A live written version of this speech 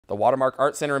The Watermark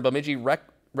Art Center in Bemidji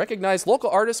recognized local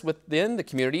artists within the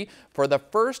community for the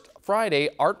First Friday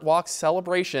Art Walk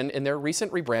celebration in their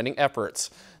recent rebranding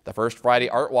efforts. The First Friday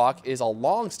Art Walk is a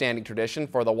long-standing tradition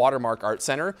for the Watermark Art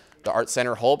Center. The Art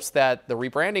Center hopes that the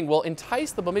rebranding will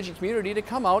entice the Bemidji community to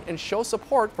come out and show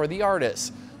support for the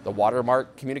artists. The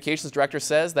Watermark Communications Director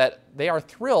says that they are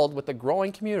thrilled with the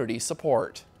growing community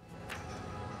support.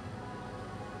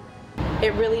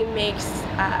 It really makes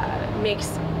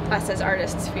us as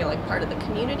artists feel like part of the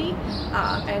community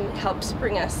and helps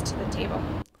bring us to the table.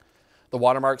 The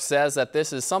Watermark says that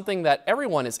this is something that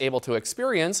everyone is able to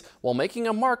experience while making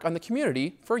a mark on the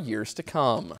community for years to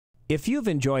come. If you've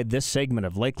enjoyed this segment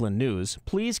of Lakeland News,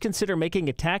 please consider making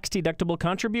a tax-deductible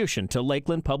contribution to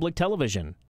Lakeland Public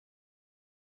Television.